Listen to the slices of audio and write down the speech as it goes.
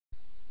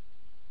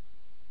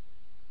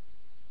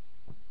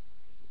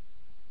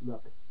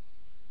Look,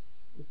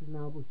 this is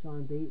Malibu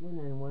Sean Bateman,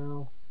 and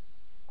well,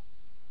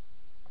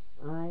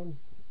 I'm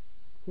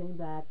sitting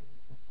back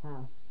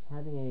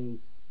having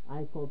a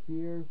ice cold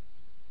beer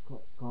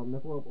called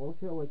Michelob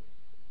Ultra, which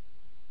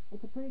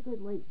it's a pretty good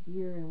light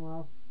beer, and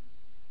well,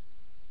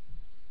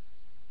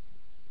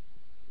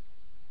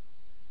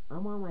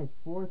 I'm on my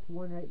fourth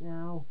one right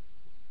now.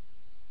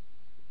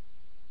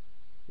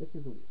 This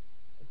is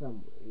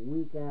some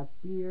weak ass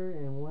beer,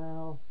 and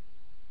well,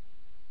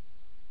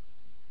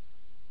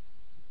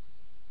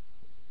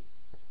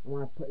 I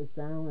want to put this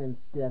down and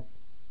just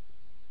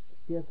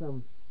give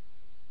some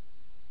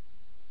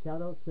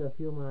shout out to a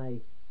few of my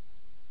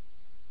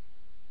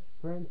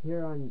friends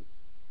here on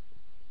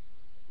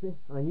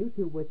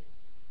YouTube, which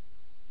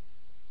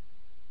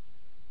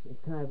is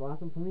kind of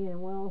awesome for me.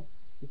 And well,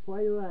 before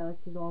I do it, I'd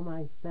like to thank all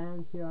my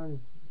fans here on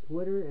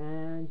Twitter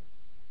and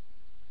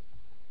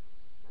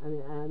I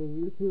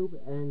mean YouTube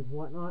and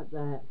whatnot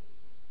that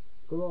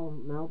good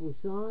old Malibu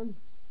Sean.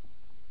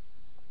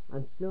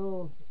 I'm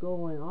still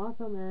going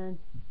awesome, and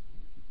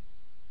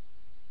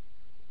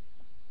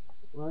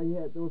well,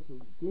 yeah, those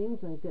things,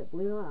 and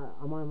believe it or not,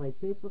 I'm on my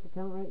Facebook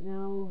account right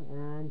now,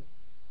 and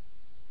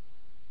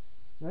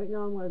right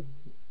now I'm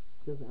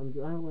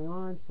rambling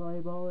on, sorry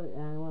about it,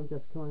 and I'm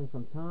just killing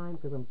some time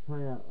because I'm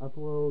trying to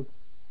upload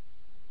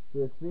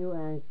this video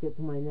and get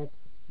to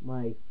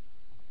my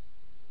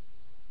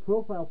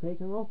profile page.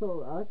 And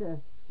also, I like to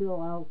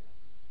shout out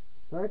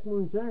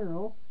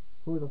DarkMoonGeneral,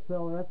 who's a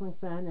fellow wrestling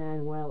fan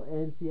and well,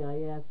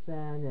 NCIS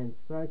fan and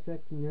Star Trek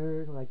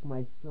nerd like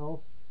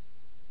myself.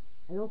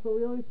 And also,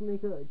 we always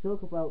make a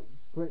joke about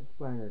Brent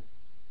Spiner.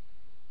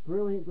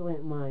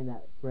 Brilliant mind,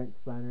 that Brent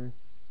Spiner.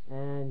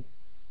 And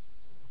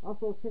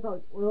also, check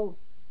out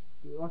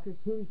Rocker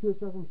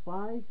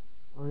 2005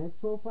 on his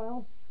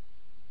profile.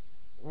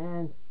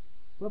 And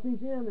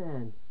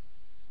Buffyxenaman.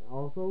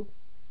 Also,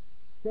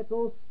 check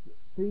those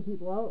three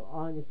people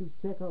out if you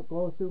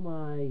go through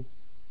my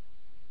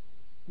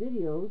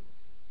videos,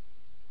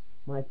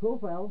 my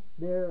profile,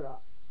 they're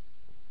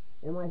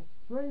in my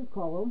friends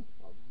column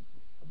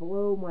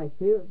below my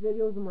favorite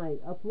videos and my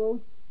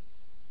uploads.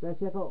 Better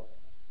check out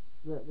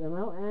them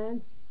out,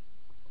 and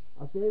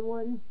I'll say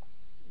one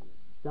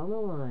down the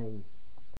line.